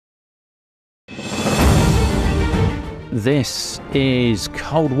This is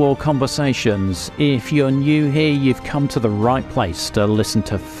Cold War Conversations. If you're new here, you've come to the right place to listen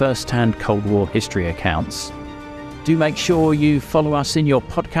to first-hand Cold War history accounts. Do make sure you follow us in your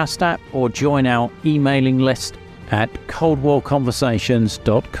podcast app or join our emailing list at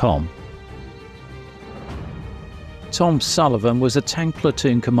coldwarconversations.com. Tom Sullivan was a tank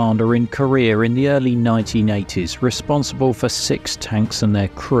platoon commander in Korea in the early 1980s, responsible for 6 tanks and their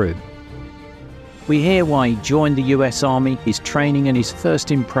crew. We hear why he joined the US Army, his training and his first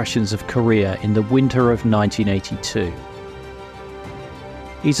impressions of Korea in the winter of 1982.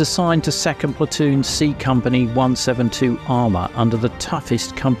 He's assigned to Second Platoon C Company 172 Armour under the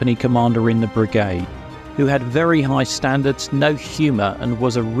toughest company commander in the brigade, who had very high standards, no humour, and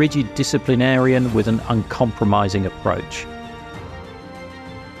was a rigid disciplinarian with an uncompromising approach.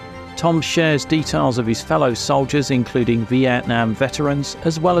 Tom shares details of his fellow soldiers, including Vietnam veterans,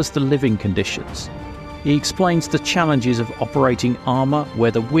 as well as the living conditions. He explains the challenges of operating armour where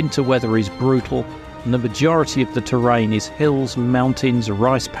the winter weather is brutal and the majority of the terrain is hills, mountains,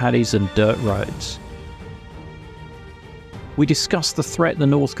 rice paddies and dirt roads. We discuss the threat the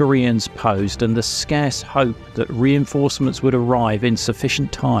North Koreans posed and the scarce hope that reinforcements would arrive in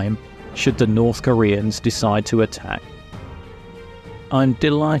sufficient time should the North Koreans decide to attack. I'm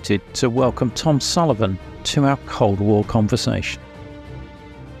delighted to welcome Tom Sullivan to our Cold War conversation.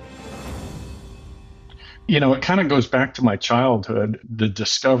 You know, it kind of goes back to my childhood, the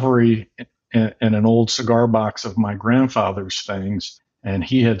discovery in an old cigar box of my grandfather's things. And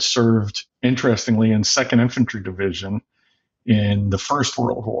he had served, interestingly, in 2nd Infantry Division in the First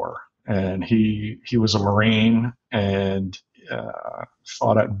World War. And he was a Marine and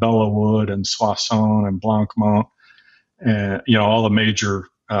fought at Belleau Wood and Soissons and Blanquemont. And, you know, all the major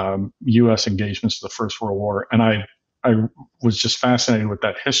U.S. engagements of the First World War. And I was just fascinated with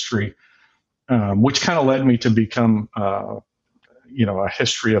that history, which kind of led me to become, a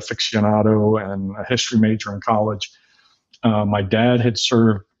history aficionado and a history major in college. My dad had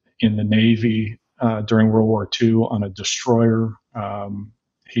served in the Navy during World War II on a destroyer.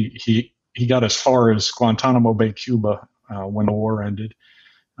 He got as far as Guantanamo Bay, Cuba, when the war ended.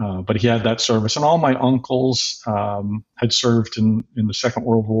 But he had that service, and all my uncles had served in the Second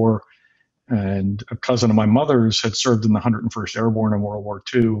World War, and a cousin of my mother's had served in the 101st Airborne in World War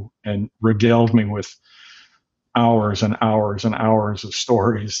II, and regaled me with hours and hours and hours of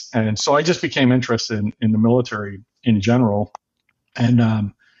stories. And so I just became interested in the military in general,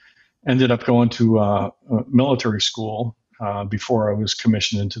 and ended up going to military school before I was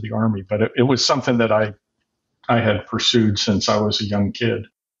commissioned into the Army. But it was something that I had pursued since I was a young kid.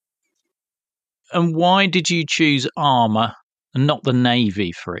 And why did you choose armour and not the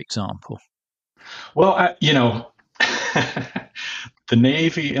Navy, for example? Well, the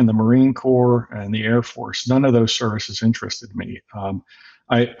Navy and the Marine Corps and the Air Force, none of those services interested me.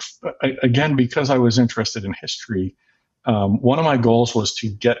 Again, because I was interested in history, one of my goals was to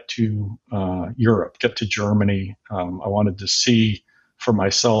get to Europe, get to Germany. I wanted to see for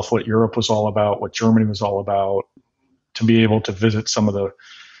myself what Europe was all about, what Germany was all about, to be able to visit some of the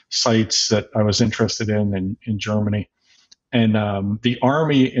sites that I was interested in Germany. And the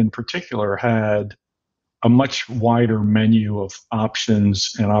Army in particular had a much wider menu of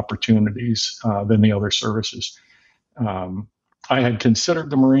options and opportunities than the other services. I had considered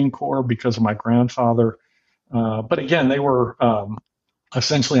the Marine Corps because of my grandfather, but again, they were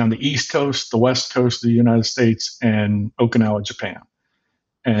essentially on the East Coast, the West Coast of the United States, and Okinawa, Japan.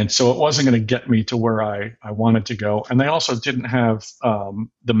 And so it wasn't going to get me to where I wanted to go. And they also didn't have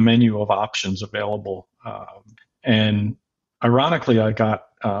the menu of options available. And ironically, I got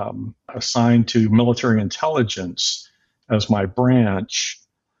assigned to military intelligence as my branch.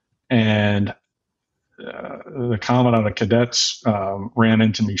 And the commandant of cadets ran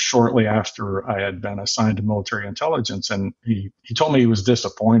into me shortly after I had been assigned to military intelligence. And he told me he was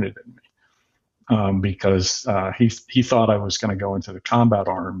disappointed in me. Because he thought I was going to go into the combat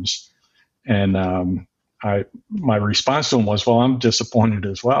arms, and my response to him was, "Well, I'm disappointed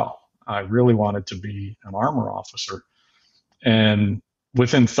as well. I really wanted to be an armor officer." And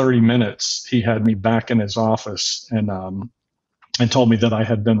within 30 minutes, he had me back in his office and told me that I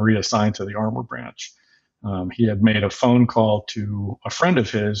had been reassigned to the armor branch. He had made a phone call to a friend of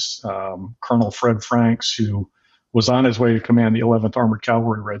his, Colonel Fred Franks, who was on his way to command the 11th Armored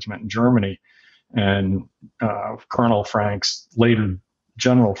Cavalry Regiment in Germany. And Colonel Franks, later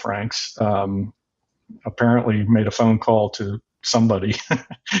General Franks, apparently made a phone call to somebody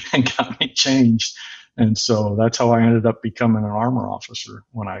and got me changed. And so that's how I ended up becoming an armor officer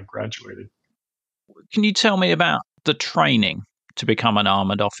when I graduated. Can you tell me about the training to become an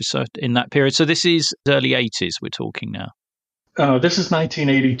armoured officer in that period? So this is early 80s we're talking now. This is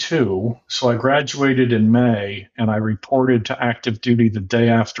 1982. So I graduated in May, and I reported to active duty the day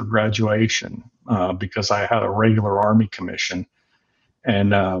after graduation because I had a regular Army commission.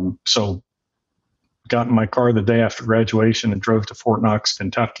 And so got in my car the day after graduation and drove to Fort Knox,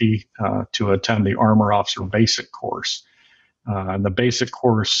 Kentucky to attend the Armor Officer Basic Course. And the basic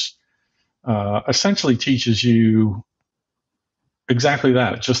course essentially teaches you exactly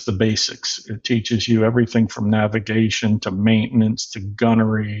that, just the basics. It teaches you everything from navigation to maintenance to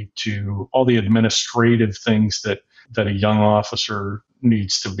gunnery to all the administrative things that a young officer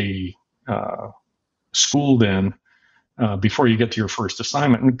needs to be schooled in before you get to your first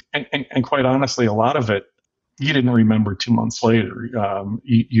assignment. And quite honestly, a lot of it you didn't remember 2 months later.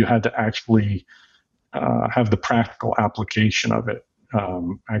 You had to actually have the practical application of it,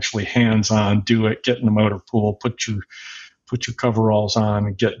 actually hands-on, do it, get in the motor pool, put your coveralls on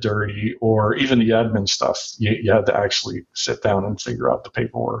and get dirty, or even the admin stuff. You had to actually sit down and figure out the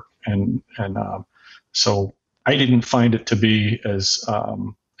paperwork. And so I didn't find it to be as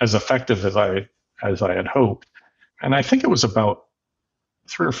effective as I had hoped. And I think it was about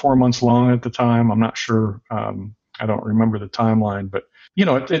 3 or 4 months long at the time. I'm not sure. I don't remember the timeline, but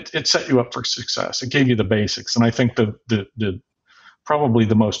it set you up for success. It gave you the basics. And I think the probably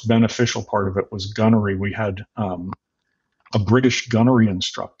the most beneficial part of it was gunnery. We had a British gunnery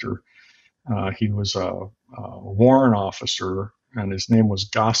instructor. He was a warrant officer, and his name was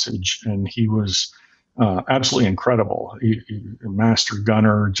Gossage, and he was absolutely incredible. He a master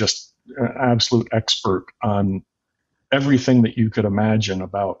gunner, just an absolute expert on everything that you could imagine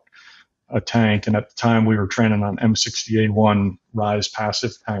about a tank. And at the time, we were training on M60A1 Rise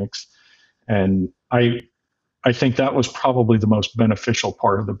passive tanks, and I think that was probably the most beneficial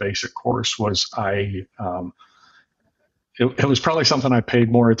part of the basic course. It was probably something I paid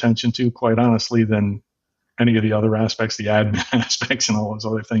more attention to, quite honestly, than any of the other aspects, the admin aspects and all those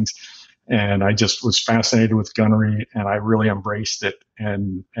other things. And I just was fascinated with gunnery, and I really embraced it.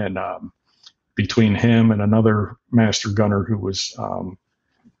 And between him and another master gunner who was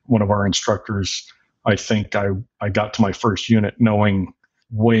one of our instructors, I think I got to my first unit knowing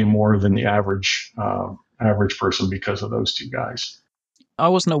way more than the average person because of those two guys. I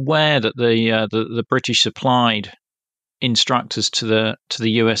wasn't aware that the British supplied instructors to the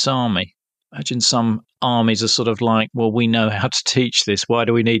US Army. Imagine some armies are sort of like, well, we know how to teach this. Why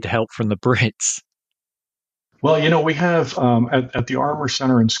do we need help from the Brits? Well, we have at the Armour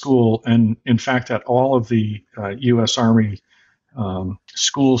Center in school, and in fact at all of the U.S. Army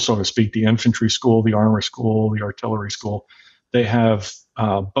schools, so to speak, the infantry school, the armor school, the artillery school, they have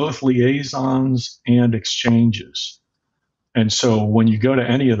both liaisons and exchanges. And so when you go to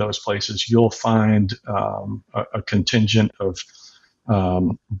any of those places, you'll find a contingent of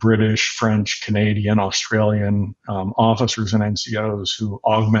British, French, Canadian, Australian officers and NCOs who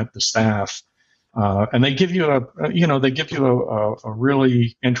augment the staff. And they give you a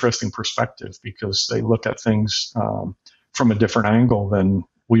really interesting perspective because they look at things from a different angle than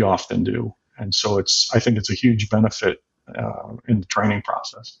we often do. And so I think it's a huge benefit in the training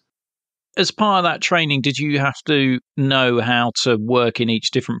process. As part of that training, did you have to know how to work in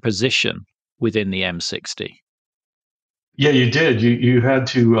each different position within the M60? Yeah, you did. You had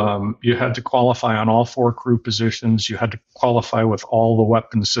to qualify on all 4 crew positions. You had to qualify with all the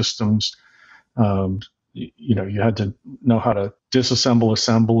weapon systems. You had to know how to disassemble,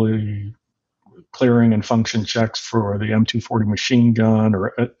 assembly, clearing and function checks for the M240 machine gun,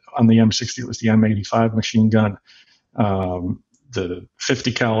 or on the M60 it was the M85 machine gun, the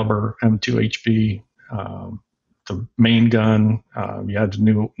 50 caliber M2HB, the main gun. You had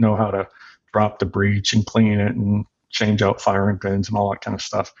to know how to drop the breech and clean it and change out firing pins and all that kind of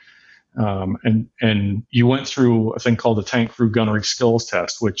stuff. And you went through a thing called the Tank Crew Gunnery Skills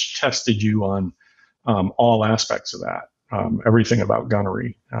Test, which tested you on all aspects of that, everything about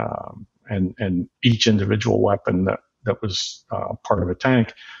gunnery, and each individual weapon that was part of a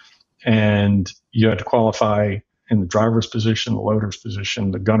tank. And you had to qualify in the driver's position, the loader's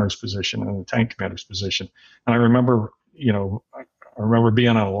position, the gunner's position, and the tank commander's position. And I remember being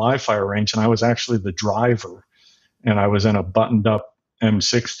on a live fire range, and I was actually the driver, and I was in a buttoned up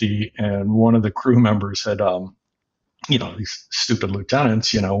M60, and one of the crew members had, these stupid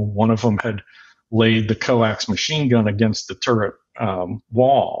lieutenants, one of them had laid the coax machine gun against the turret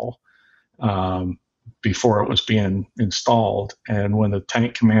wall before it was being installed. And when the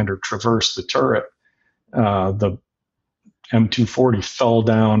tank commander traversed the turret, the M240 fell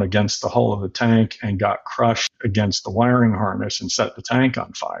down against the hull of the tank and got crushed against the wiring harness and set the tank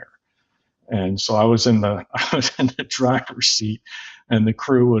on fire. And so I was in the I was in the driver's seat, and the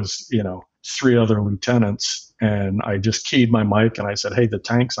crew was, three other lieutenants, and I just keyed my mic and I said, "Hey, the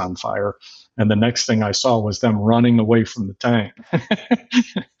tank's on fire." And the next thing I saw was them running away from the tank.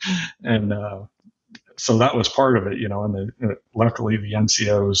 And so that was part of it, and luckily the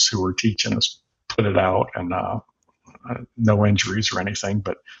NCOs who were teaching us put it out, and no injuries or anything,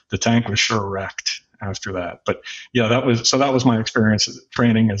 but the tank was sure wrecked after that. But yeah, that was my experience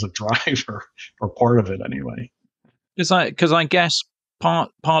training as a driver, or part of it anyway. Because I guess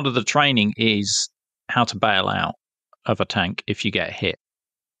part of the training is how to bail out of a tank if you get hit.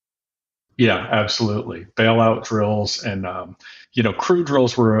 Yeah, absolutely. Bailout drills and crew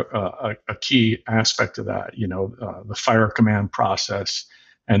drills were a key aspect of that. The fire command process,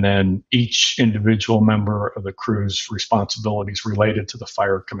 and then each individual member of the crew's responsibilities related to the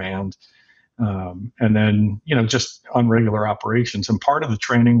fire command. And then, just on regular operations. And part of the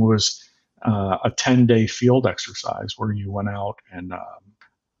training was a 10-day field exercise where you went out and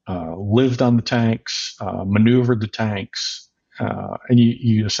lived on the tanks, maneuvered the tanks, and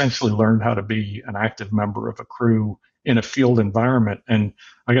you essentially learned how to be an active member of a crew in a field environment. And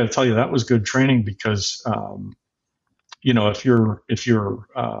I got to tell you, that was good training because, if you're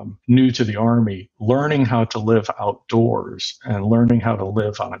new to the Army, learning how to live outdoors and learning how to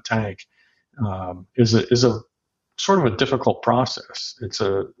live on a tank is a sort of a difficult process. It's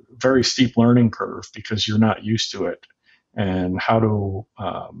a very steep learning curve because you're not used to it, and how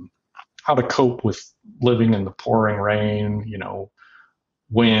to cope with living in the pouring rain,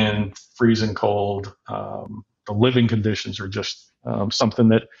 wind, freezing cold. The living conditions are just something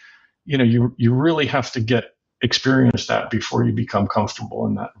that you really have to get experience that before you become comfortable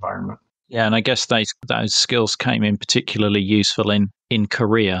in that environment. Yeah, and I guess those skills came in particularly useful in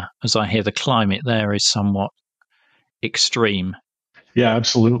Korea, as I hear the climate there is somewhat extreme. Yeah,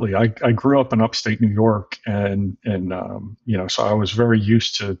 absolutely. I grew up in upstate New York, and so I was very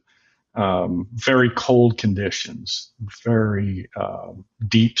used to very cold conditions, very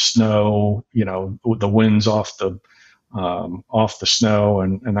deep snow. The winds off the snow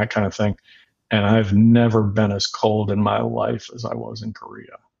and that kind of thing. And I've never been as cold in my life as I was in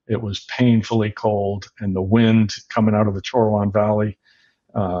Korea. It was painfully cold, and the wind coming out of the Chorwan Valley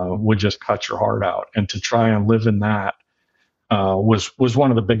would just cut your heart out. And to try and live in that was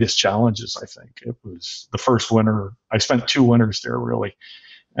one of the biggest challenges, I think. It was the first winter. I spent 2 winters there, really.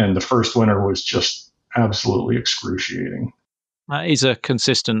 And the first winter was just absolutely excruciating. That is a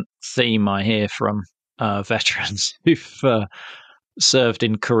consistent theme I hear from veterans who've served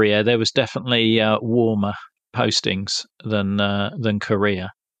in Korea. There was definitely warmer postings than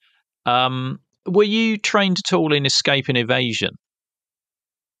Korea. Were you trained at all in escape and evasion?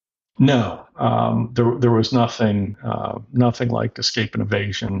 No, there was nothing like escape and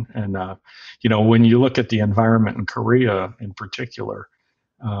evasion. And when you look at the environment in Korea in particular,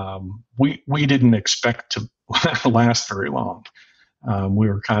 we didn't expect to last very long. We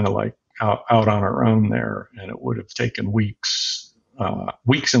were kind of like out on our own there, and it would have taken weeks and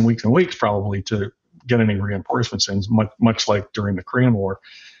weeks and weeks probably to get any reinforcements in, much like during the Korean War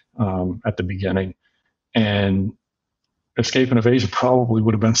at the beginning. And escape and evasion probably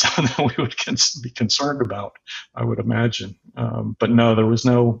would have been something we would be concerned about, I would imagine. But no, there was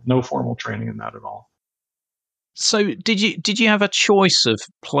no formal training in that at all. So did you have a choice of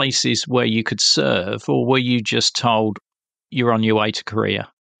places where you could serve, or were you just told you're on your way to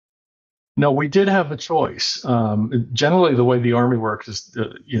Korea? No, we did have a choice. Generally, the way the Army works is,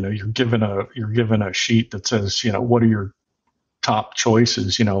 you're given a sheet that says, what are your top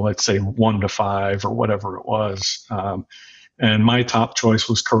choices? Let's say 1 to 5 or whatever it was. And my top choice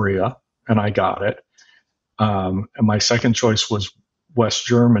was Korea, and I got it. And my second choice was West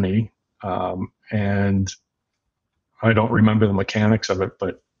Germany, and I don't remember the mechanics of it,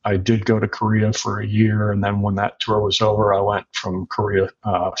 but I did go to Korea for a year, and then when that tour was over, I went from Korea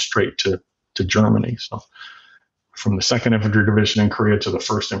straight to Germany. So from the 2nd Infantry Division in Korea to the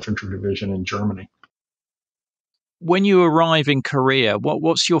 1st Infantry Division in Germany. When you arrive in Korea,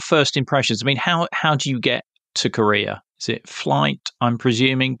 what's your first impressions? I mean, how do you get to Korea? Is it flight, I'm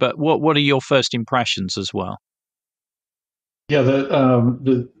presuming, but what are your first impressions as well? Yeah,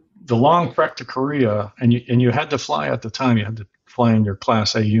 the long trek to Korea, and you had to fly at the time. You had to fly in your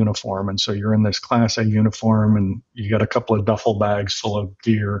Class A uniform, and so you're in this Class A uniform, and you got a couple of duffel bags full of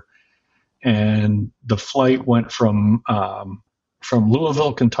gear. And the flight went from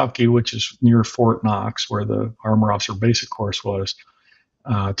Louisville, Kentucky, which is near Fort Knox, where the Armor Officer Basic Course was,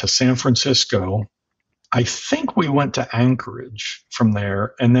 to San Francisco. I think we went to Anchorage from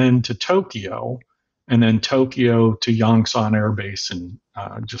there, and then to Tokyo, and then Tokyo to Yongsan Air Base in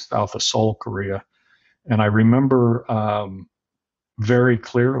just south of Seoul, Korea. And I remember very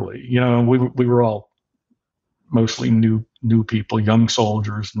clearly, we were all mostly new people, young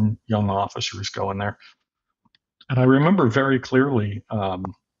soldiers and young officers going there. And I remember very clearly,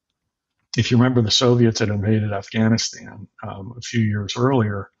 if you remember, the Soviets had invaded Afghanistan a few years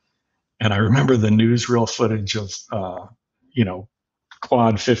earlier, and I remember the newsreel footage of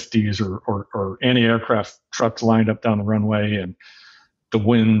quad 50s or anti-aircraft trucks lined up down the runway, and the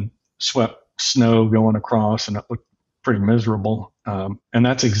wind swept snow going across, and it looked pretty miserable. And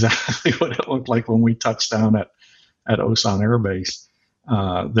that's exactly what it looked like when we touched down at Osan Air Base.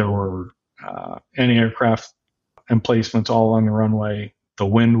 There were anti-aircraft emplacements all along the runway. The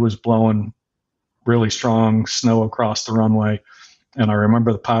wind was blowing really strong, snow across the runway. And I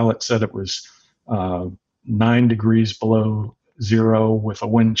remember the pilot said it was 9 degrees below zero with a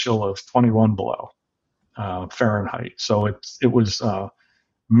wind chill of 21 below Fahrenheit. So it was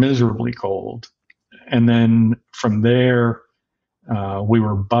miserably cold. And then from there, we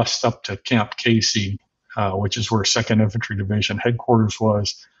were bussed up to Camp Casey, which is where 2nd Infantry Division headquarters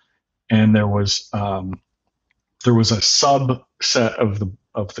was. And there was a subset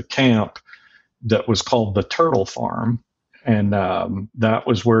of the camp that was called the Turtle Farm. And that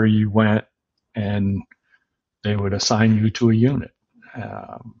was where you went, and they would assign you to a unit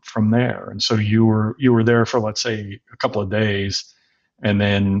from there. And so you were there for, let's say, a couple of days, and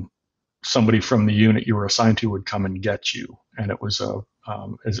then somebody from the unit you were assigned to would come and get you. And it was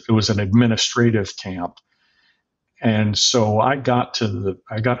an administrative camp. And so I got to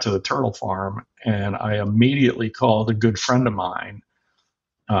the Turtle Farm, and I immediately called a good friend of mine,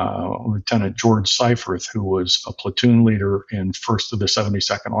 Lieutenant George Seifert, who was a platoon leader in 1st of the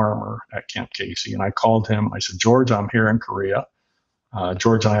 72nd Armour at Camp Casey. And I called him. I said, George, I'm here in Korea.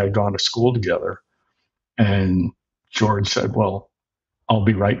 George and I had gone to school together. And George said, well, I'll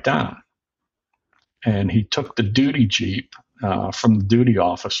be right down. And he took the duty jeep from the duty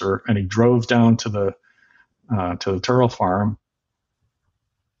officer, and he drove down to the Turtle Farm,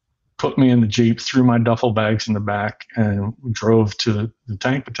 put me in the Jeep, threw my duffel bags in the back, and drove to the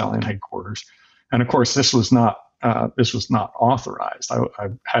Tank Battalion headquarters. And of course, this was not authorized. I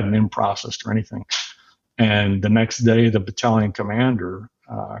hadn't been processed or anything. And the next day, the battalion commander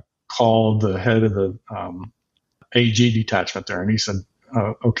called the head of the AG detachment there, and he said,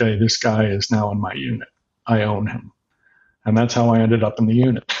 okay, this guy is now in my unit. I own him. And that's how I ended up in the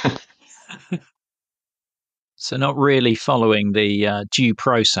unit. So not really following the due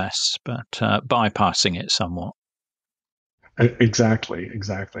process, but bypassing it somewhat. Exactly.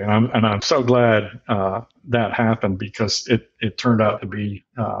 And I'm so glad that happened, because it turned out to be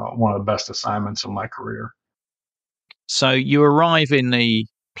one of the best assignments of my career. So you arrive in the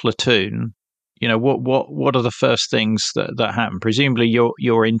platoon. What are the first things that happen? Presumably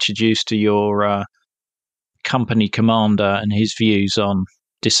you're introduced to your company commander and his views on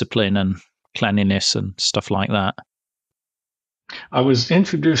discipline and cleanliness and stuff like that. I was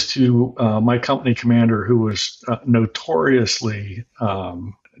introduced to my company commander, who was notoriously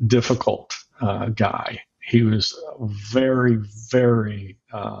difficult guy. He was very, very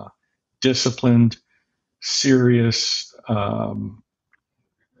disciplined, serious,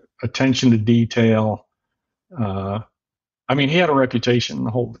 attention to detail. He had a reputation in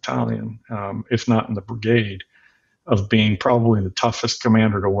the whole battalion, if not in the brigade, of being probably the toughest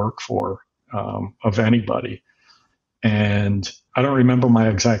commander to work for of anybody. And I don't remember my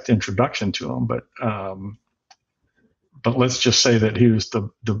exact introduction to him, but let's just say that he was the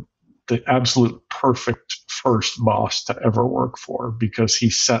absolute perfect first boss to ever work for, because he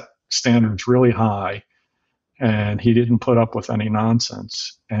set standards really high, and he didn't put up with any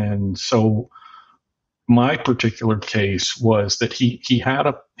nonsense. And so my particular case was that he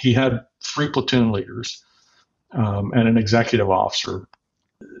had 3 platoon leaders and an executive officer.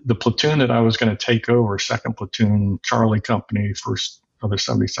 The platoon that I was going to take over, 2nd Platoon, Charlie Company, 1st of the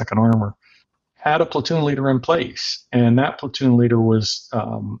 72nd Armour, had a platoon leader in place. And that platoon leader was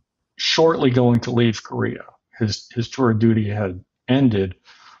shortly going to leave Korea. His tour of duty had ended,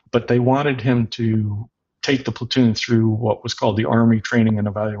 but they wanted him to take the platoon through what was called the Army Training and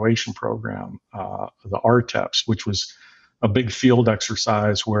Evaluation Program, the RTEPs, which was a big field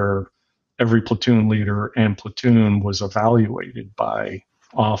exercise where every platoon leader and platoon was evaluated by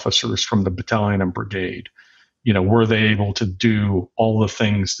officers from the battalion and brigade. Were they able to do all the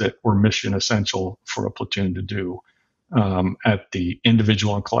things that were mission essential for a platoon to do at the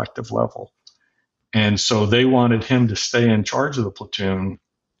individual and collective level? And so they wanted him to stay in charge of the platoon.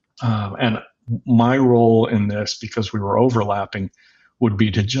 And my role in this, because we were overlapping, would be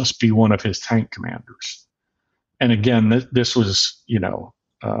to just be one of his tank commanders. And again, this was,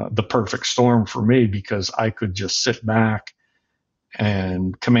 the perfect storm for me, because I could just sit back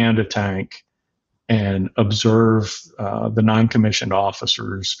and command a tank and observe the non-commissioned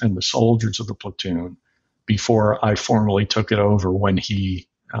officers and the soldiers of the platoon before I formally took it over when he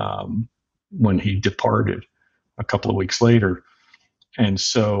departed a couple of weeks later. And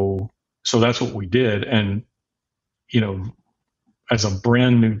so that's what we did. And, as a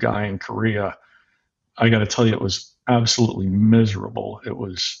brand new guy in Korea, I got to tell you, it was absolutely miserable. It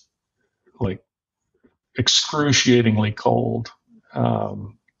was like excruciatingly cold.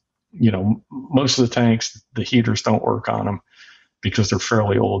 Most of the tanks, the heaters don't work on them because they're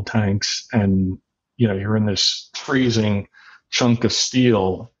fairly old tanks. And, you're in this freezing chunk of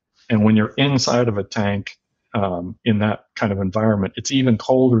steel. And when you're inside of a tank, in that kind of environment, it's even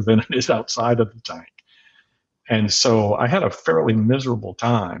colder than it is outside of the tank. And so I had a fairly miserable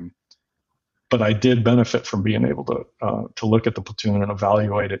time, but I did benefit from being able to look at the platoon and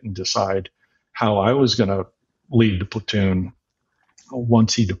evaluate it and decide how I was going to lead the platoon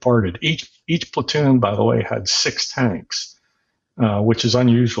once he departed. Each platoon, by the way, had 6 tanks, which is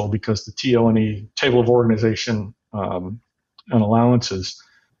unusual because the TO&E table of organization and allowances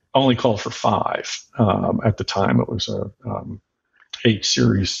only called for 5. At the time, it was a 8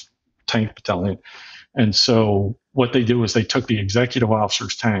 series tank battalion. And so what they do is they took the executive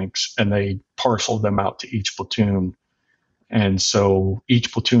officers' tanks and they parceled them out to each platoon. And so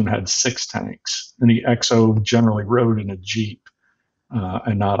each platoon had 6 tanks. And the XO generally rode in a Jeep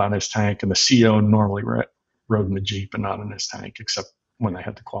and not on his tank. And the CO normally rode in a Jeep and not in his tank, except when they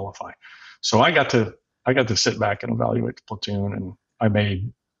had to qualify. So I got to sit back and evaluate the platoon. And I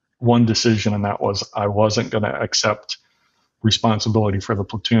made one decision, and that was I wasn't going to accept responsibility for the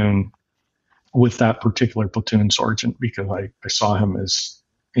platoon with that particular platoon sergeant, because I saw him as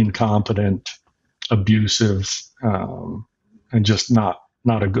incompetent, abusive, and just not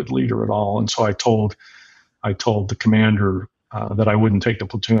a good leader at all. And so I told the commander that I wouldn't take the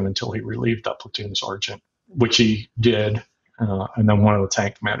platoon until he relieved that platoon sergeant, which he did. And then one of the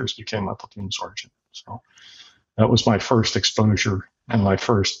tank commanders became my platoon sergeant. So that was my first exposure and my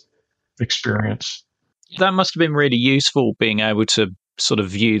first experience. That must have been really useful, being able to sort of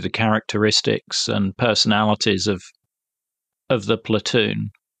view the characteristics and personalities of the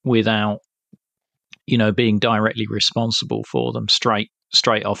platoon without, being directly responsible for them straight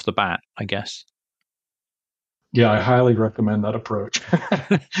off the bat, I guess. Yeah, I highly recommend that approach.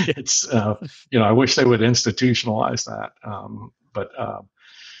 It's, I wish they would institutionalize that. But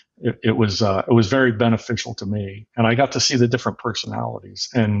it was very beneficial to me, and I got to see the different personalities.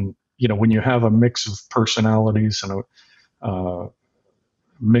 And, when you have a mix of personalities and a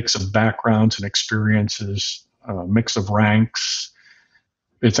mix of backgrounds and experiences, mix of ranks,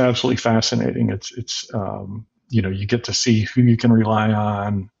 it's absolutely fascinating. It's you get to see who you can rely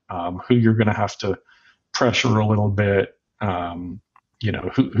on, who you're going to have to pressure a little bit,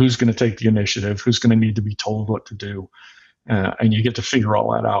 who's going to take the initiative, who's going to need to be told what to do. And you get to figure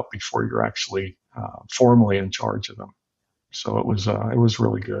all that out before you're actually formally in charge of them. So it was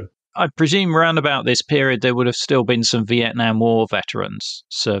really good. I presume around about this period there would have still been some Vietnam War veterans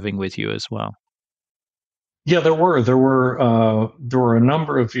serving with you as well. Yeah, there were a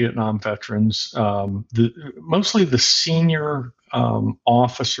number of Vietnam veterans, mostly the senior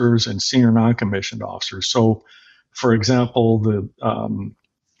officers and senior non-commissioned officers. So, for example, the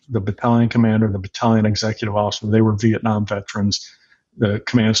battalion commander, the battalion executive officer, they were Vietnam veterans. The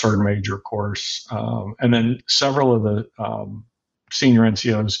command sergeant major, of course, and then several of the senior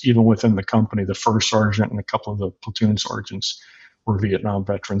NCOs, even within the company, the first sergeant and a couple of the platoon sergeants were Vietnam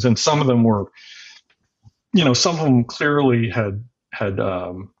veterans, and some of them were. Some of them clearly had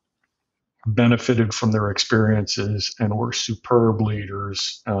benefited from their experiences and were superb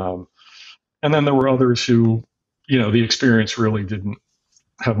leaders. And then there were others who, the experience really didn't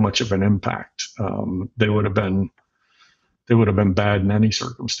have much of an impact. They would have been bad in any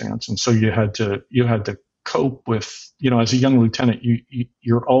circumstance. And so you had to cope with, as a young lieutenant,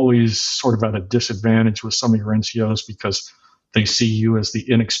 you're always sort of at a disadvantage with some of your NCOs because they see you as the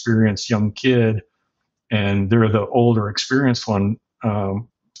inexperienced young kid, and they're the older, experienced one.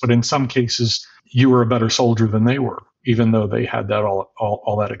 But in some cases, you were a better soldier than they were, even though they had that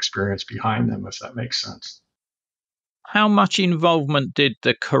all that experience behind them, if that makes sense. How much involvement did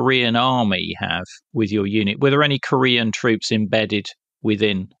the Korean Army have with your unit? Were there any Korean troops embedded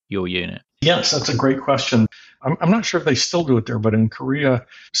within your unit? Yes, that's a great question. I'm not sure if they still do it there, but in Korea,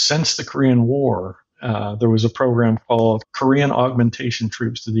 since the Korean War, there was a program called Korean Augmentation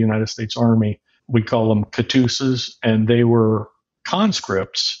Troops to the United States Army. We call them KATUSAs, and they were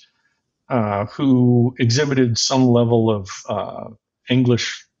conscripts who exhibited some level of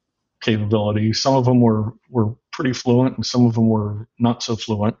English capability. Some of them were pretty fluent, and some of them were not so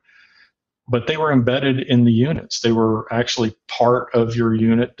fluent. But they were embedded in the units. They were actually part of your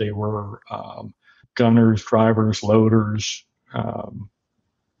unit. They were gunners, drivers, loaders.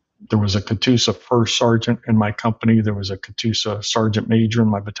 There was a Catoosa first sergeant in my company. There was a Catoosa sergeant major in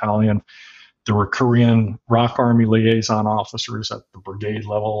my battalion. There were Korean ROC Army liaison officers at the brigade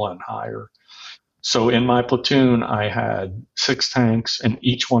level and higher. So in my platoon, I had 6 tanks, and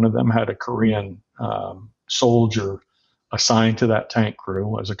each one of them had a Korean soldier assigned to that tank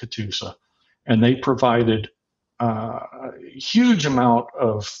crew as a Catoosa. And they provided a huge amount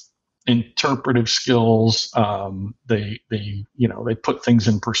of interpretive skills. They put things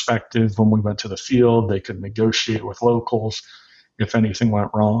in perspective when we went to the field. They could negotiate with locals if anything went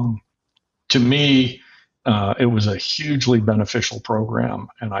wrong. To me, it was a hugely beneficial program,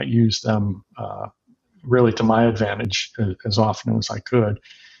 and I used them really to my advantage as often as I could.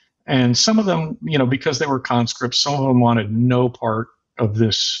 And some of them, because they were conscripts, some of them wanted no part of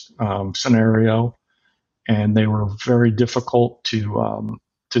this scenario, and they were very difficult to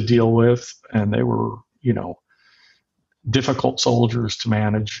deal with, and they were, difficult soldiers to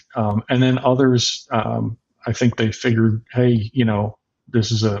manage. And then others, I think they figured, hey, this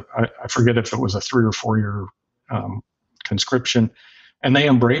is I forget if it was a 3 or 4 year conscription, and they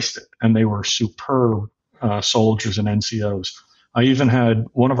embraced it, and they were superb soldiers and NCOs. I even had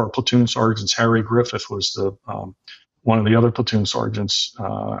one of our platoon sergeants, Harry Griffith, was the one of the other platoon sergeants,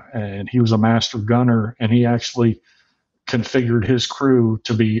 and he was a master gunner, and he actually configured his crew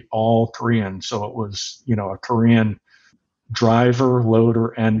to be all Korean. So it was, a Korean driver, loader,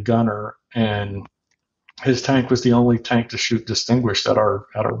 and gunner, and his tank was the only tank to shoot distinguished at our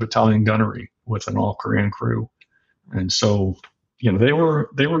battalion gunnery with an all Korean crew. And so, they were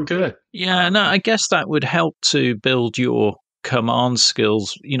good. Yeah, no, I guess that would help to build your command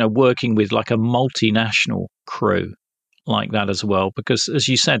skills, working with like a multinational crew like that as well, because as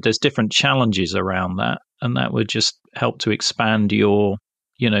you said, there's different challenges around that, and that would just help to expand your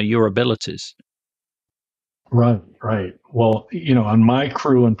abilities. Right. Well, on my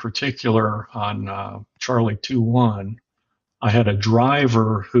crew in particular, on Charlie 2-1, I had a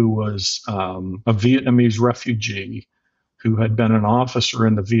driver who was a Vietnamese refugee who had been an officer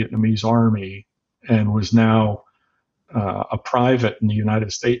in the Vietnamese Army and was now a private in the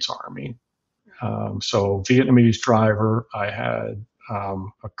United States Army. So Vietnamese driver, I had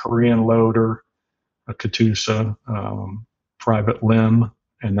a Korean loader, a Catoosa, private limb,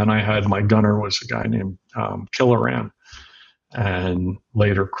 and then I had my gunner was a guy named Killeran, and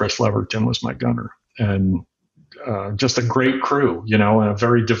later Chris Leverton was my gunner, and just a great crew, and a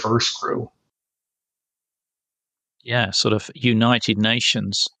very diverse crew. Yeah, sort of United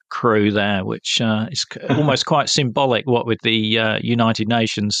Nations crew there, which is almost quite symbolic, what with the United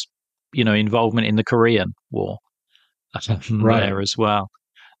Nations, involvement in the Korean War Right. there as well.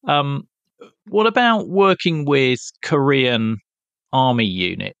 What about working with Korean Army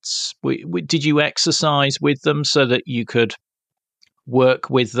units? Did you exercise with them so that you could work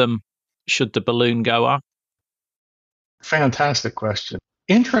with them should the balloon go up? Fantastic question.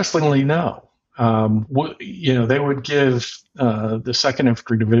 Interestingly, no. They would give the 2nd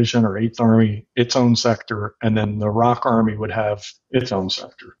Infantry Division or 8th Army its own sector, and then the ROC Army would have its own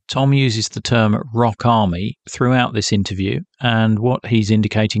sector. Tom uses the term ROC Army throughout this interview, and what he's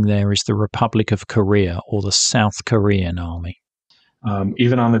indicating there is the Republic of Korea, or the South Korean Army.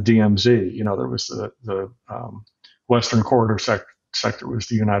 Even on the DMZ, there was the Western Corridor sector was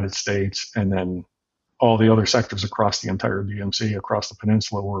the United States, and then all the other sectors across the entire DMZ, across the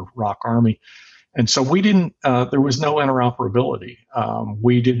peninsula, were ROC Army. And so we didn't, there was no interoperability.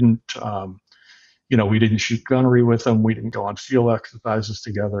 We didn't shoot gunnery with them. We didn't go on field exercises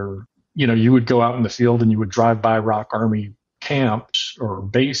together. You would go out in the field and you would drive by ROC Army camps or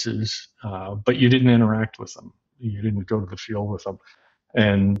bases, but you didn't interact with them. You didn't go to the field with them.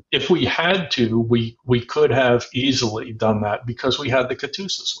 And if we had to, we could have easily done that because we had the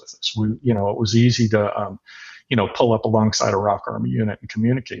Catoosas with us. It was easy to, pull up alongside a ROC Army unit and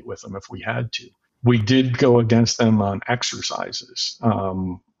communicate with them if we had to. We did go against them on exercises.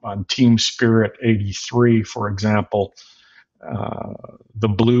 On Team Spirit 83, for example, the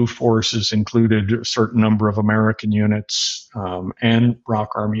blue forces included a certain number of American units and ROC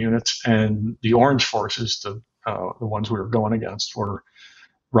Army units, and the orange forces, the ones we were going against, were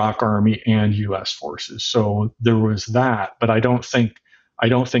ROC Army and U.S. forces. So there was that, but I don't think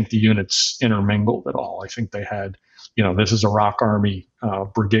the units intermingled at all. I think they had, this is a ROC Army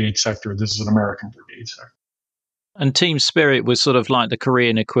brigade sector. This is an American brigade sector. And Team Spirit was sort of like the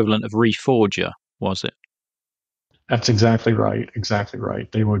Korean equivalent of Reforger, was it? That's exactly right. Exactly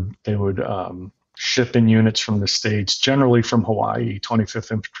right. They would ship in units from the States, generally from Hawaii,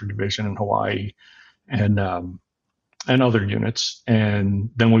 25th Infantry Division in Hawaii, and other units, and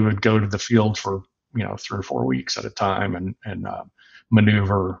then we would go to the field for 3 or 4 weeks at a time and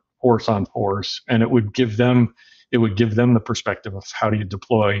maneuver horse on horse, and it would give them the perspective of how do you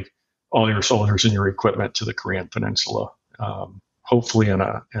deploy all your soldiers and your equipment to the Korean Peninsula, hopefully in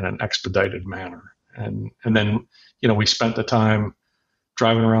an expedited manner. And then we spent the time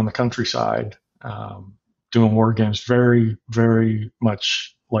driving around the countryside, doing war games, very very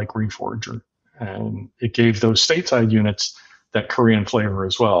much like Reforger, and it gave those stateside units that Korean flavor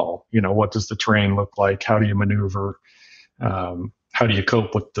as well. What does the terrain look like? How do you maneuver? How do you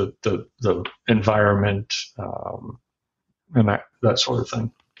cope with the environment, and that sort of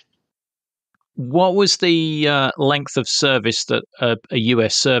thing. What was the length of service that a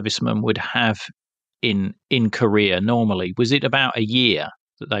US serviceman would have in Korea normally? Was it about a year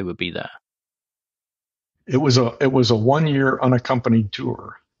that they would be there? It was a 1 year unaccompanied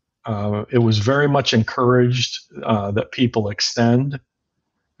tour. It was very much encouraged that people extend,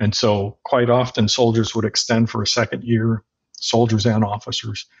 and so quite often soldiers would extend for a second year, soldiers and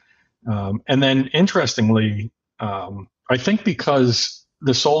officers. And then interestingly, I think because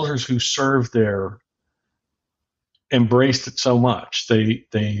the soldiers who served there embraced it so much, they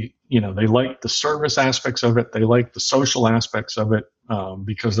liked the service aspects of it, they liked the social aspects of it,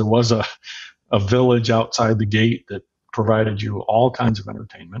 because there was a village outside the gate that provided you all kinds of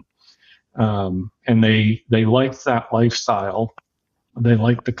entertainment, and they liked that lifestyle, they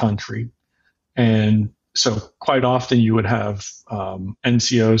liked the country, and so quite often you would have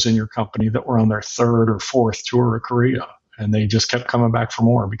NCOs in your company that were on their third or fourth tour of Korea, and they just kept coming back for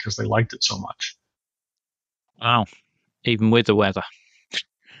more because they liked it so much. Wow, even with the weather.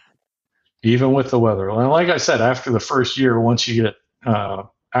 Even with the weather. And like I said, after the first year, once you get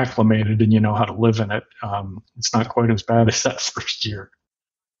acclimated and you know how to live in it, it's not quite as bad as that first year.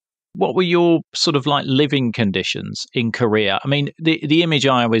 What were your sort of like living conditions in Korea? I mean, the image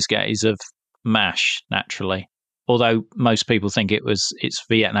I always get is of MASH, naturally, although most people think it's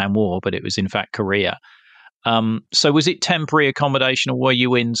Vietnam War, but it was in fact Korea. So was it temporary accommodation, or were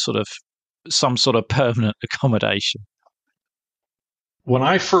you in sort of some sort of permanent accommodation? When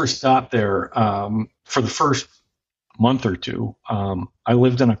I first got there, for the first month or two, I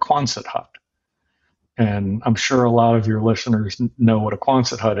lived in a Quonset hut. And I'm sure a lot of your listeners know what a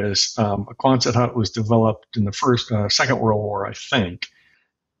Quonset hut is. A Quonset hut was developed in the Second World War, I think,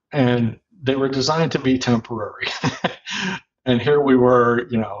 and they were designed to be temporary. And here we were,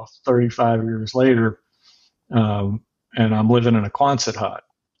 35 years later, and I'm living in a Quonset hut.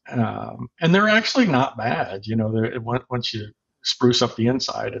 And they're actually not bad. Once you spruce up the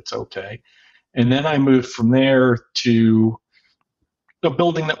inside, it's okay. And then I moved from there to a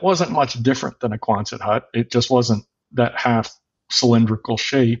building that wasn't much different than a Quonset hut. It just wasn't that half cylindrical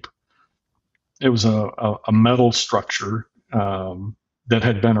shape. It was a metal structure that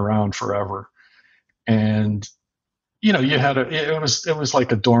had been around forever. And you had it was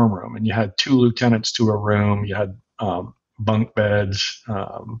like a dorm room, and you had two lieutenants to a room. You had bunk beds,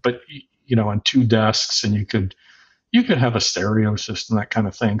 but and two desks, and you could have a stereo system, that kind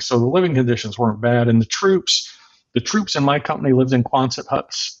of thing. So the living conditions weren't bad, and the troops in my company lived in Quonset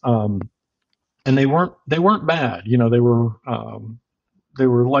huts, and they weren't bad. They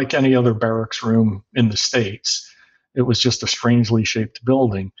were like any other barracks room in the States. It was just a strangely shaped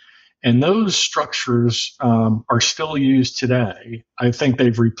building. And those structures are still used today. I think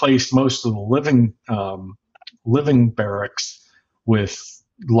they've replaced most of the living barracks with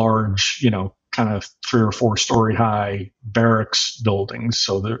large, kind of 3 or 4 story high barracks buildings.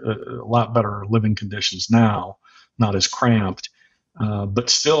 So they're a lot better living conditions now, not as cramped. But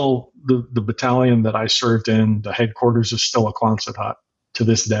still, the battalion that I served in, the headquarters is still a Quonset hut to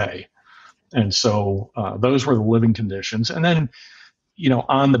this day. And so those were the living conditions. And then,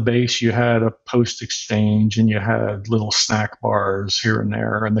 on the base, you had a post exchange, and you had little snack bars here and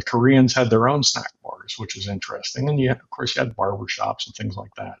there. And the Koreans had their own snack bars, which was interesting. And of course, you had barber shops and things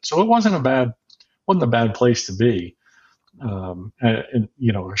like that. So it wasn't a bad place to be. And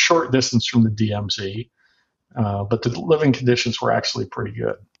a short distance from the DMZ, but the living conditions were actually pretty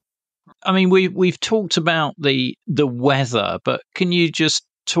good. I mean, we've talked about the weather, but can you just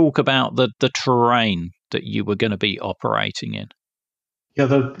talk about the terrain that you were going to be operating in? Yeah,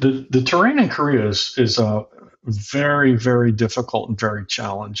 the terrain in Korea is very, very difficult and very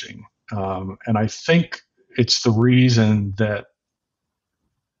challenging. And I think it's the reason that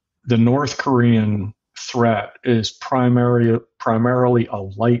the North Korean threat is primarily a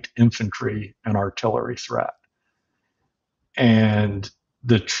light infantry and artillery threat. And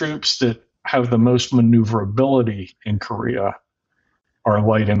the troops that have the most maneuverability in Korea are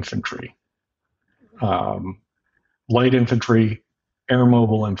light infantry. Light infantry, air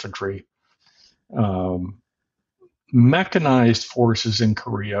mobile infantry. Mechanized forces in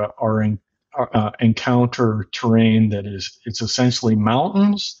Korea encounter terrain that it's essentially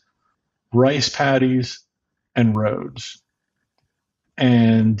mountains, rice paddies, and roads.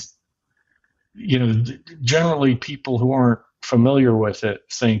 And generally people who aren't familiar with it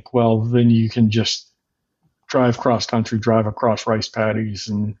think, well, then you can just drive cross country, drive across rice paddies,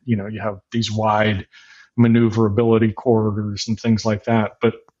 and you have these wide maneuverability corridors and things like that.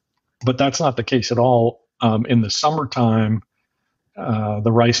 But that's not the case at all. In the summertime,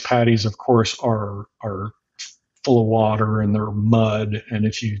 the rice paddies, of course, are full of water and they're mud. And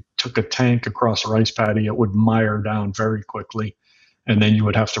if you took a tank across a rice paddy, it would mire down very quickly, and then you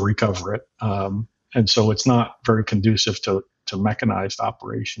would have to recover it. And so it's not very conducive to mechanized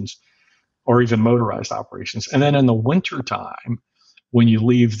operations or even motorized operations. And then in the wintertime, when you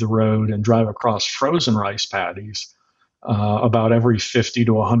leave the road and drive across frozen rice paddies, about every 50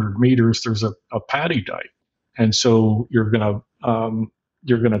 to 100 meters, there's a paddy dike. And so you're going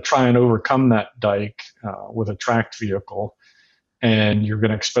to try and overcome that dike with a tracked vehicle, and you're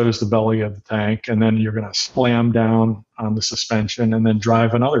going to expose the belly of the tank, and then you're going to slam down on the suspension and then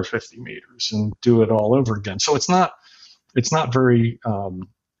drive another 50 meters and do it all over again. So it's not very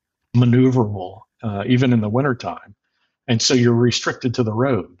maneuverable, even in the wintertime. And so you're restricted to the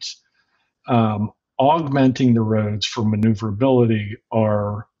roads. Augmenting the roads for maneuverability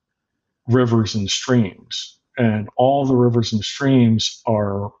are rivers and streams. And all the rivers and streams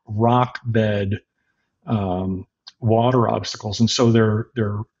are rock bed water obstacles. And so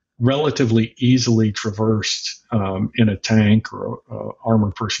they're relatively easily traversed in a tank or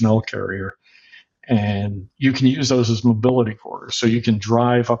armored personnel carrier. And you can use those as mobility corridors. So you can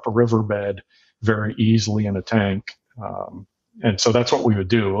drive up a riverbed very easily in a tank. And so that's what we would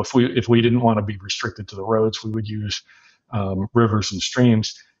do. If we didn't want to be restricted to the roads, we would use rivers and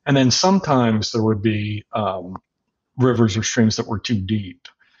streams. And then sometimes there would be rivers or streams that were too deep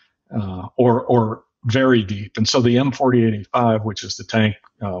or very deep. And so the M4085, which is the tank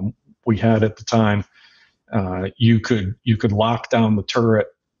we had at the time, you could lock down the turret,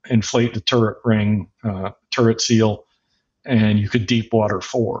 inflate the turret ring, turret seal, and you could deep water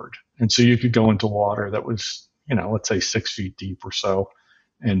forward. And so you could go into water that was, let's say 6 feet deep or so,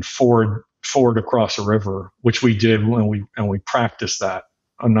 and forward across a river, which we did when we practiced that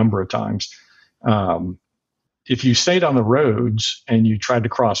a number of times. If you stayed on the roads and you tried to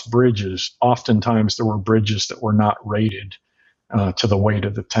cross bridges, oftentimes there were bridges that were not rated to the weight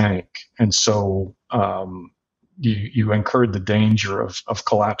of the tank. And so you incurred the danger of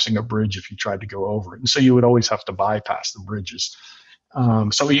collapsing a bridge if you tried to go over it. And so you would always have to bypass the bridges.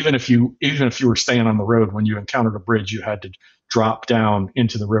 So even if you were staying on the road, when you encountered a bridge, you had to drop down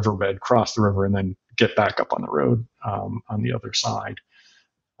into the riverbed, cross the river, and then get back up on the road on the other side.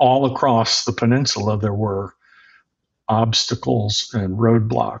 All across the peninsula, there were obstacles and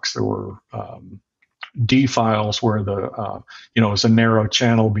roadblocks. There were defiles where it was a narrow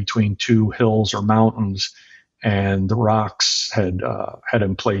channel between two hills or mountains, and the rocks had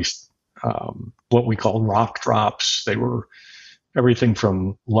emplaced what we call rock drops. They were everything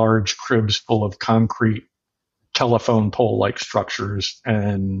from large cribs full of concrete telephone pole-like structures,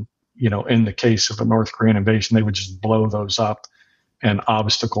 and in the case of a North Korean invasion, they would just blow those up and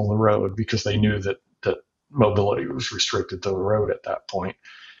obstacle the road because they knew that mobility was restricted to the road at that point.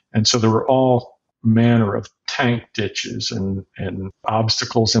 And so there were all manner of tank ditches and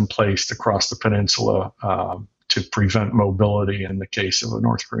obstacles in place to cross the peninsula to prevent mobility in the case of a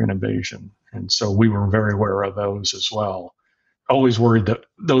North Korean invasion. And so we were very aware of those as well. Always worried that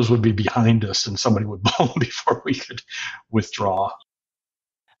those would be behind us and somebody would blow them before we could withdraw.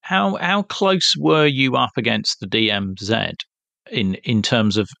 How close were you up against the DMZ in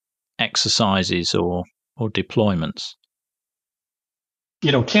terms of exercises or deployments?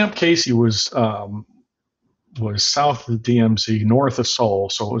 Camp Casey was south of the DMZ, north of Seoul,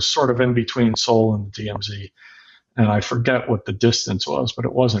 so it was sort of in between Seoul and the DMZ. And I forget what the distance was, but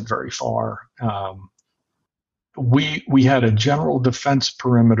it wasn't very far. We had a general defense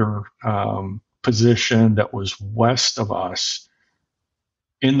perimeter position that was west of us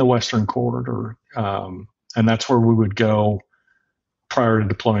in the Western Corridor, and that's where we would go prior to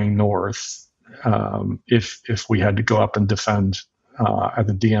deploying north if we had to go up and defend at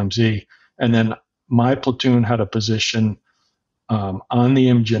the DMZ. And then my platoon had a position on the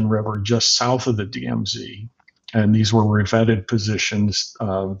Imjin River, just south of the DMZ. And these were revetted positions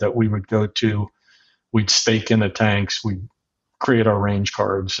that we would go to. We'd stake in the tanks. We'd create our range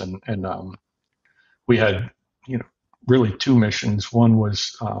cards, and we had, really two missions. One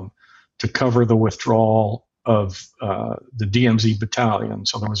was to cover the withdrawal of the DMZ battalion.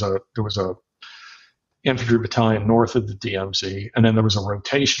 So there was a infantry battalion north of the DMZ, and then there was a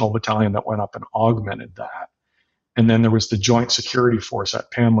rotational battalion that went up and augmented that. And then there was the Joint Security Force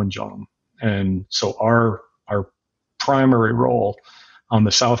at Panmunjom. And so our primary role on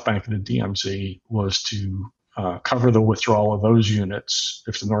the south bank of the DMZ was to cover the withdrawal of those units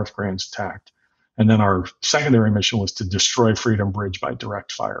if the North Koreans attacked. And then our secondary mission was to destroy Freedom Bridge by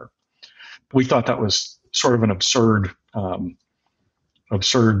direct fire. We thought that was sort of an absurd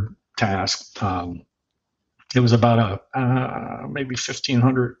task. It was about a maybe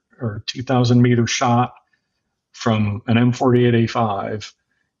 1,500 or 2,000 meter shot from an M48A5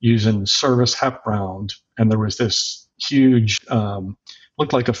 using service HEP round, and there was this huge,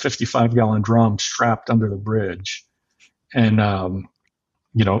 looked like a 55-gallon drum strapped under the bridge, and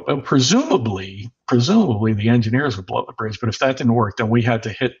presumably the engineers would blow up the bridge. But if that didn't work, then we had to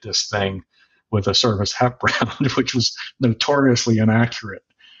hit this thing with a service HEP round, which was notoriously inaccurate.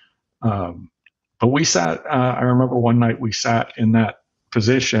 But we sat. I remember one night we sat in that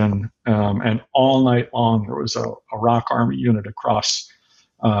position, and all night long there was a ROK Army unit across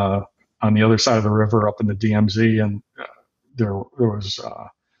on the other side of the river up in the DMZ, and there was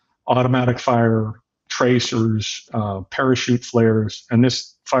automatic fire, tracers, parachute flares, and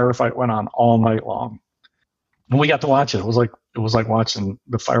this firefight went on all night long. And we got to watch it. It was like watching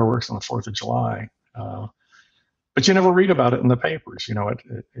the fireworks on the 4th of July. But you never read about it in the papers.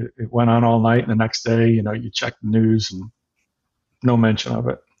 It went on all night, and the next day, you check the news and no mention of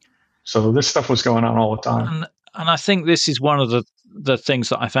it. So this stuff was going on all the time. And I think this is one of the things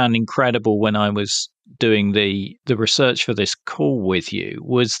that I found incredible when I was doing the research for this call with you,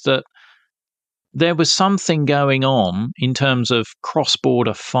 was that there was something going on in terms of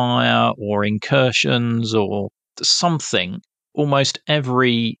cross-border fire or incursions or something almost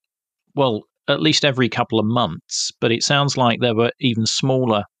at least every couple of months. But it sounds like there were even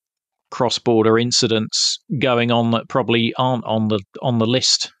smaller cross-border incidents going on that probably aren't on the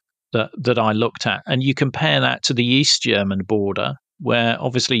list that I looked at. And you compare that to the East German border, where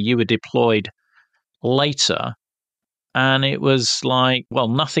obviously you were deployed later, and it was like, well,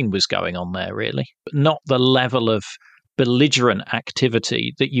 nothing was going on there really, but not the level of belligerent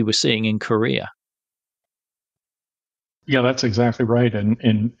activity that you were seeing in Korea. Yeah, that's exactly right.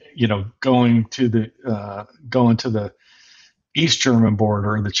 And going to the East German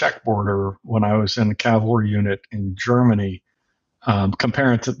border, the Czech border, when I was in the cavalry unit in Germany,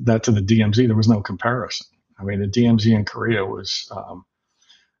 comparing that to the DMZ, there was no comparison. I mean, the DMZ in Korea was,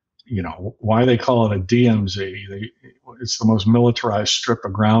 why they call it a DMZ. It's the most militarized strip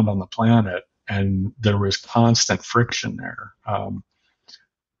of ground on the planet, and there was constant friction there.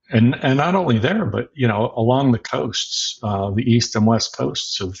 And not only there, but along the coasts, the east and west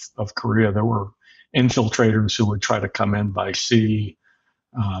coasts of Korea, there were infiltrators who would try to come in by sea.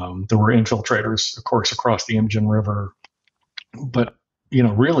 There were infiltrators, of course, across the Imjin River, but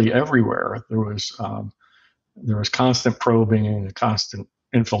really everywhere there was constant probing and constant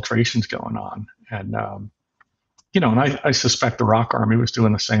infiltrations going on, and and I suspect the ROK Army was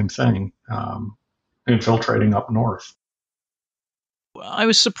doing the same thing, infiltrating up north. I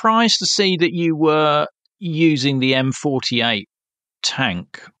was surprised to see that you were using the M48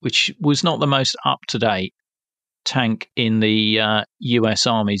 tank, which was not the most up-to-date tank in the US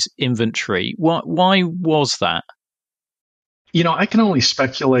Army's inventory. Why was that? I can only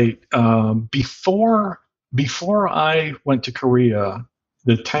speculate. Before I went to Korea,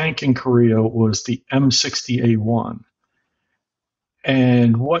 the tank in Korea was the M60A1.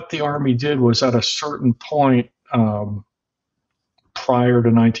 And what the Army did was, at a certain point prior to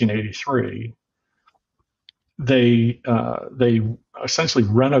 1983, they essentially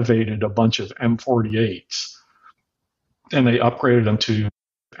renovated a bunch of M48s, and they upgraded them to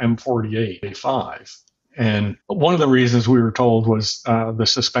M48A5. And one of the reasons we were told was the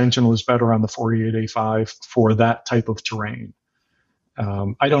suspension was better on the 48A5 for that type of terrain.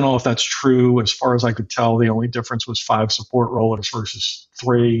 I don't know if that's true. As far as I could tell, the only difference was 5 support rollers versus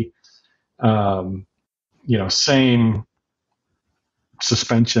 3. Same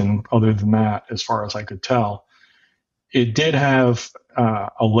suspension other than that, as far as I could tell. It did have a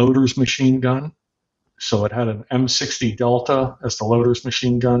loader's machine gun. So it had an M60 Delta as the loader's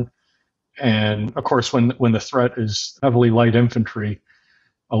machine gun. And of course, when the threat is heavily light infantry,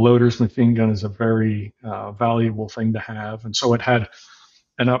 a loader's machine gun is a very valuable thing to have, and so it had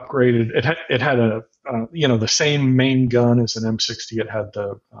an upgraded. It had a the same main gun as an M60. It had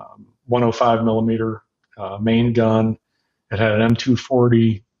the 105 millimeter main gun. It had an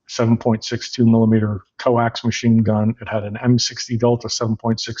M240 7.62 millimeter coax machine gun. It had an M60 Delta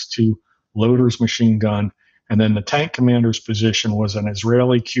 7.62 loader's machine gun, and then the tank commander's position was an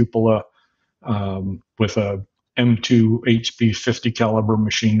Israeli cupola with a M2 HB 50 caliber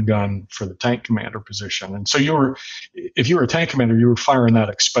machine gun for the tank commander position. And so if you were a tank commander, you were firing that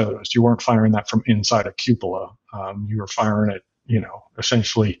exposed. You weren't firing that from inside a cupola. You were firing it,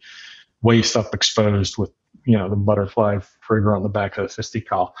 essentially waist up exposed with, the butterfly trigger on the back of the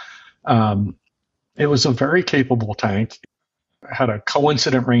fistical. It was a very capable tank. It had a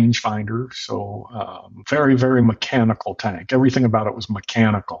coincident rangefinder, so very, very mechanical tank. Everything about it was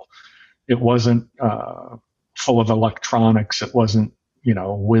mechanical. It wasn't full of electronics. It wasn't,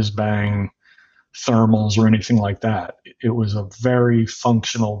 whiz-bang thermals or anything like that. It was a very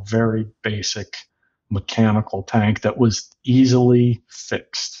functional, very basic mechanical tank that was easily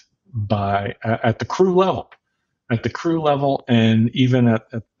fixed at the crew level. At the crew level, and even at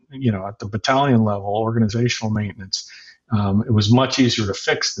the battalion level, organizational maintenance, it was much easier to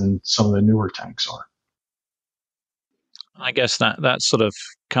fix than some of the newer tanks are. I guess that sort of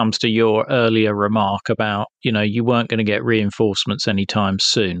comes to your earlier remark about, you weren't going to get reinforcements anytime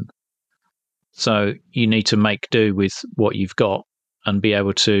soon. So you need to make do with what you've got and be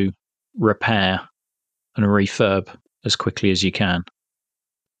able to repair and refurb as quickly as you can.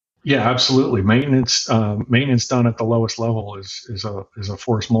 Yeah, absolutely. Maintenance done at the lowest level is a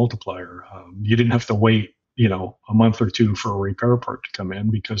force multiplier. You didn't have to wait, a month or two for a repair part to come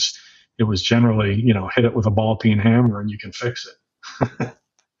in, because it was generally, hit it with a ball peen hammer and you can fix it.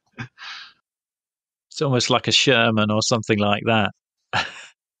 It's almost like a Sherman or something like that.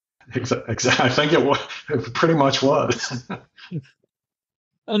 Exactly. I think it pretty much was.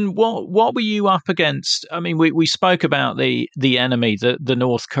 And what were you up against? I mean, we spoke about the enemy, the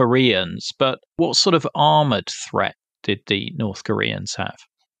North Koreans, but what sort of armored threat did the North Koreans have?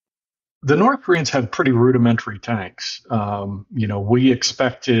 The North Koreans had pretty rudimentary tanks. We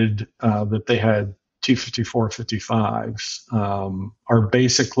expected that they had T-54 55s. Our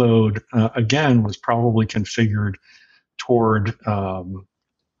basic load, again, was probably configured toward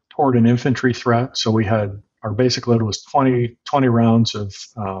an infantry threat. So we had, our basic load was 20 rounds of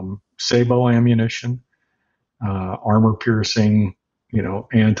Sabo ammunition, armor piercing,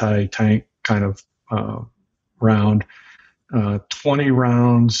 anti-tank kind of round. 20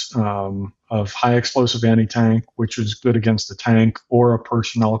 rounds of high explosive anti-tank, which was good against a tank or a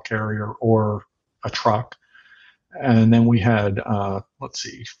personnel carrier or a truck. And then we had,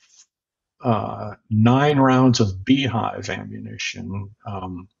 9 rounds of beehive ammunition,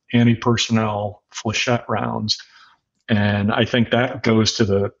 anti-personnel flechette rounds. And I think that goes to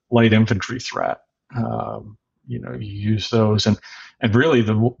the light infantry threat. You use those, and really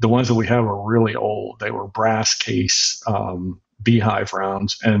the ones that we have are really old. They were brass case beehive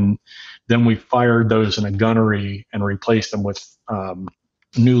rounds, and then we fired those in a gunnery and replaced them with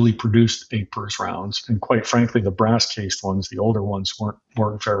newly produced APRS rounds. And quite frankly, the brass cased ones, the older ones,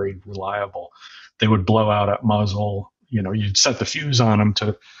 weren't very reliable. They would blow out at muzzle. You'd set the fuse on them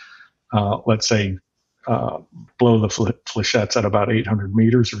to let's say blow the flechettes at about 800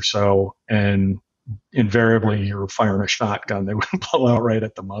 meters or so, and invariably you're firing a shotgun. They would blow out right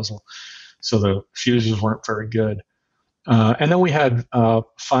at the muzzle. So the fuses weren't very good. And then we had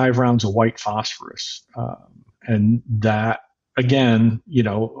 5 rounds of white phosphorus. And that, again,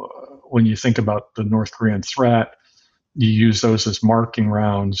 when you think about the North Korean threat, you use those as marking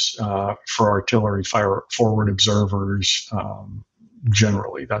rounds for artillery fire forward observers.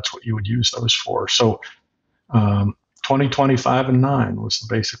 Generally, that's what you would use those for. So 20, 25, and 9 was the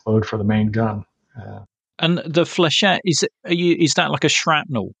basic load for the main gun. And the flechette, is that like a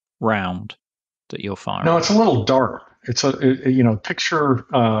shrapnel round that you're firing? No, it's a little dart. It's picture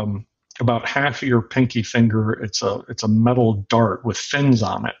about half of your pinky finger. It's a metal dart with fins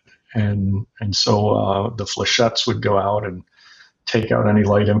on it, and so the flechettes would go out and take out any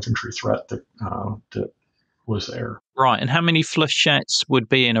light infantry threat that was there. Right, and how many flechettes would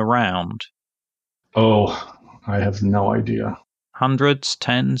be in a round? Oh, I have no idea. Hundreds,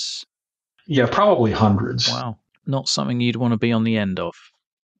 tens? Yeah, probably hundreds. Wow, not something you'd want to be on the end of.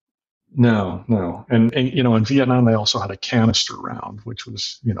 No. And in Vietnam, they also had a canister round, which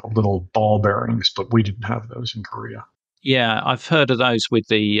was, little ball bearings, but we didn't have those in Korea. Yeah, I've heard of those with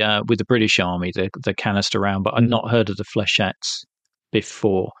the British Army, the canister round, but I've not heard of the flechettes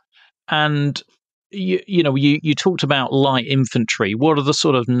before. And you talked about light infantry. What are the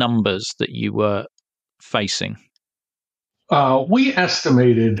sort of numbers that you were facing? We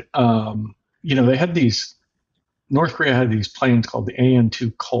estimated, they had these, North Korea had these planes called the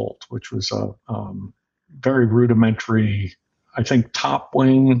AN-2 Colt, which was a very rudimentary, I think, top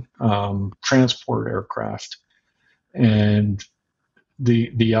wing transport aircraft. And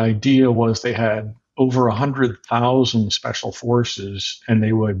the idea was they had over 100,000 special forces, and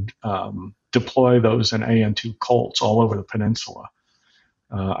they would deploy those in AN-2 Colts all over the peninsula.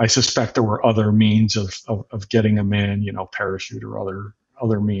 I suspect there were other means of getting them in, parachute or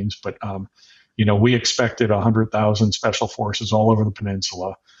other means, but we expected 100,000 special forces all over the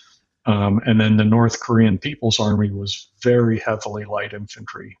peninsula. And then the North Korean People's Army was very heavily light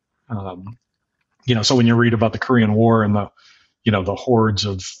infantry. So when you read about the Korean War and the hordes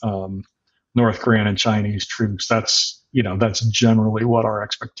of North Korean and Chinese troops, that's generally what our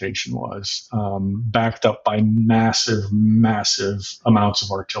expectation was, backed up by massive amounts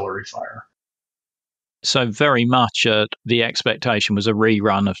of artillery fire. So very much the expectation was a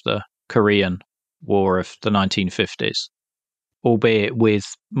rerun of the Korean War of the 1950s, albeit with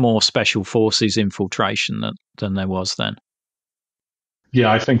more special forces infiltration than there was then.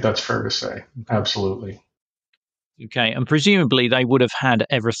 Yeah, I think that's fair to say. Absolutely. Okay, and presumably they would have had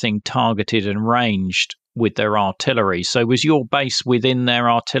everything targeted and ranged with their artillery. So was your base within their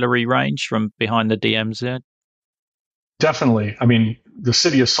artillery range from behind the DMZ? Definitely. I mean, the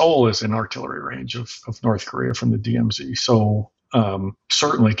city of Seoul is in artillery range of North Korea from the DMZ. So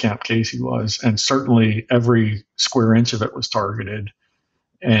certainly Camp Casey was, and certainly every square inch of it was targeted.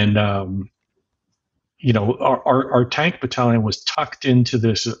 And, our tank battalion was tucked into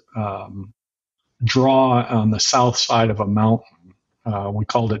this draw on the south side of a mountain. We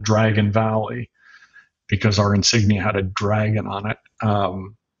called it Dragon Valley because our insignia had a dragon on it.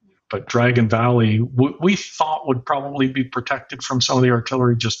 But Dragon Valley, we thought would probably be protected from some of the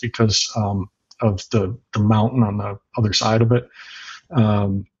artillery just because of the mountain on the other side of it.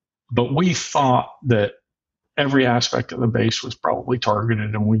 But we thought that every aspect of the base was probably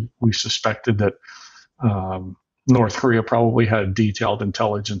targeted, and we suspected that North Korea probably had detailed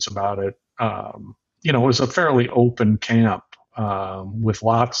intelligence about it. It was a fairly open camp with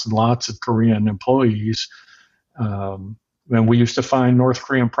lots and lots of Korean employees. And we used to find North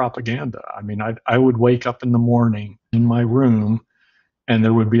Korean propaganda. I mean, I would wake up in the morning in my room, and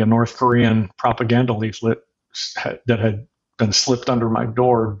there would be a North Korean propaganda leaflet that had been slipped under my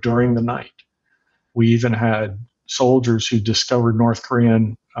door during the night. We even had soldiers who discovered North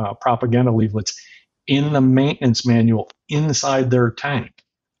Korean propaganda leaflets in the maintenance manual inside their tank.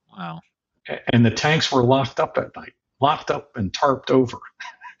 Wow. And the tanks were locked up at night, locked up and tarped over.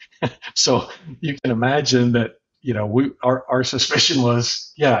 So you can imagine that, our suspicion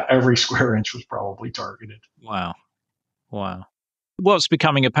was, every square inch was probably targeted. Wow. What's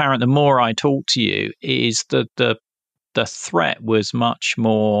becoming apparent the more I talk to you is that the threat was much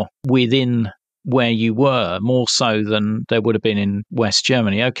more within where you were, more so than there would have been in West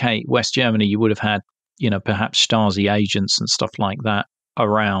Germany. Okay, West Germany, you would have had, perhaps Stasi agents and stuff like that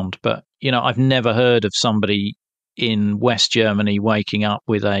around. But, I've never heard of somebody in West Germany waking up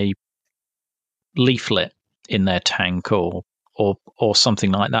with a leaflet in their tank or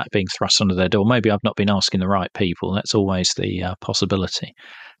something like that being thrust under their door. Maybe I've not been asking the right people. That's always the possibility.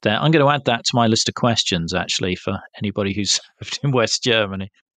 There, I'm going to add that to my list of questions, actually, for anybody who's lived in West Germany.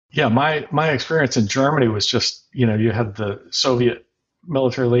 Yeah, my experience in Germany was just, you had the Soviet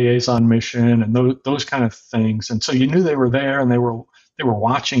military liaison mission and those kind of things, and so you knew they were there and they were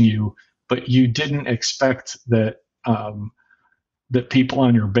watching you, but you didn't expect that that people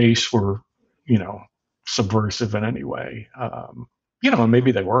on your base were, subversive in any way. And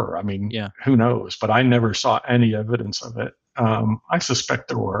maybe they were. I mean, Who knows? But I never saw any evidence of it. I suspect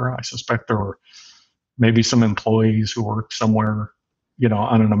there were. I suspect there were maybe some employees who worked somewhere,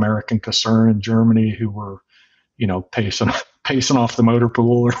 on an American concern in Germany who were, pacing off the motor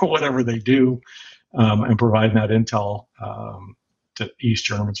pool or whatever they do, and providing that intel to East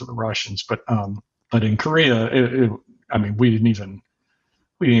Germans or the Russians. But in Korea, we didn't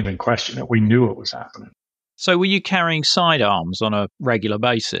even question it. We knew it was happening. So were you carrying sidearms on a regular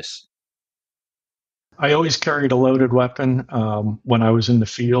basis? I always carried a loaded weapon. When I was in the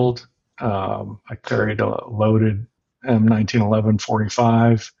field, I carried a loaded M1911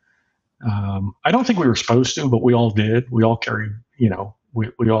 45. I don't think we were supposed to, but we all did. We all carried,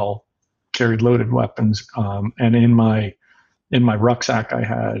 we all carried loaded weapons. And in my rucksack,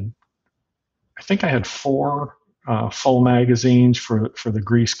 I think I had 4 full magazines for the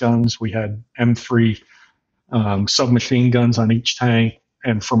grease guns. We had M3 submachine guns on each tank.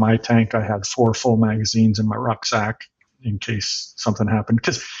 And for my tank, I had 4 full magazines in my rucksack in case something happened.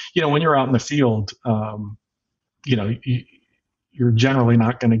 Because, when you're out in the field, you're generally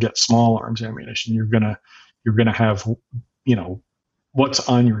not going to get small arms ammunition. You're going to have, what's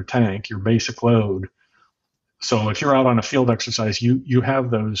on your tank, your basic load. So if you're out on a field exercise, you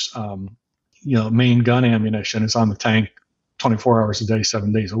have those, main gun ammunition is on the tank 24 hours a day,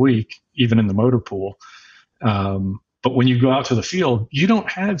 7 days a week, even in the motor pool. But when you go out to the field, you don't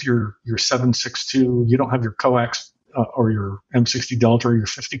have your 7.62, you don't have your coax or your M60 Delta or your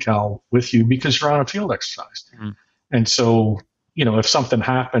 50 cal with you because you're on a field exercise. Mm. And so, if something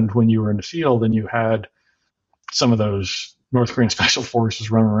happened when you were in the field and you had some of those North Korean special forces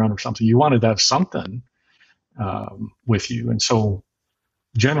running around or something, you wanted to have something with you. And so,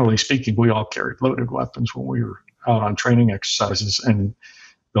 generally speaking, we all carried loaded weapons when we were out on training exercises. And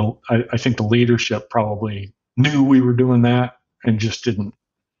I think the leadership probably knew we were doing that and just didn't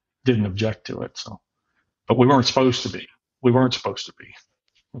object to it. So, but we weren't supposed to be.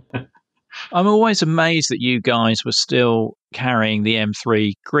 I'm always amazed that you guys were still carrying the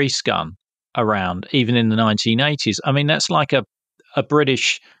M3 grease gun around, even in the 1980s. I mean, that's like a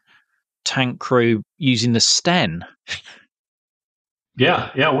British tank crew using the Sten.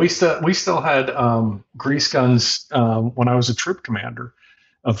 Yeah. We still had grease guns when I was a troop commander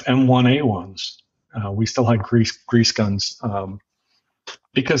of M1A1s. We still had grease guns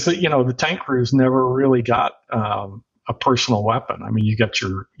because the tank crews never really got a personal weapon. I mean, you got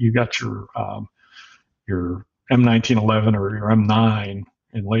your M1911 or your M9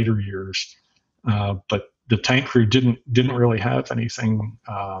 in later years, but the tank crew didn't really have anything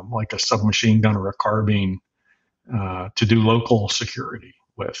like a submachine gun or a carbine to do local security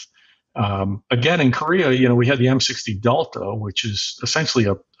with. Again, in Korea, we had the M60 Delta, which is essentially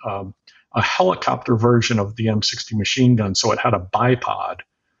a helicopter version of the M60 machine gun. So it had a bipod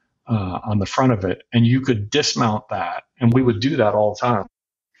on the front of it, and you could dismount that. And we would do that all the time.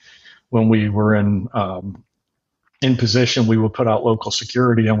 When we were in position, we would put out local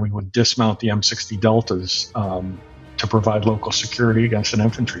security, and we would dismount the M60 Deltas to provide local security against an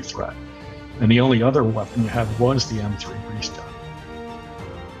infantry threat. And the only other weapon you had was the M3 grease gun.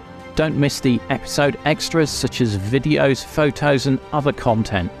 Don't miss the episode extras such as videos, photos, and other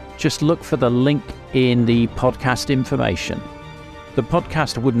content. Just look for the link in the podcast information. The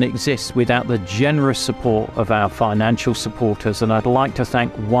podcast wouldn't exist without the generous support of our financial supporters, and I'd like to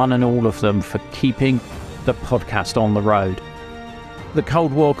thank one and all of them for keeping the podcast on the road. The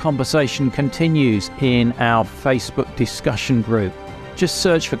Cold War conversation continues in our Facebook discussion group. Just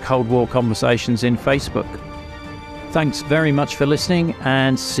search for Cold War Conversations in Facebook. Thanks very much for listening,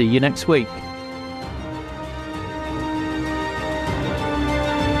 and see you next week.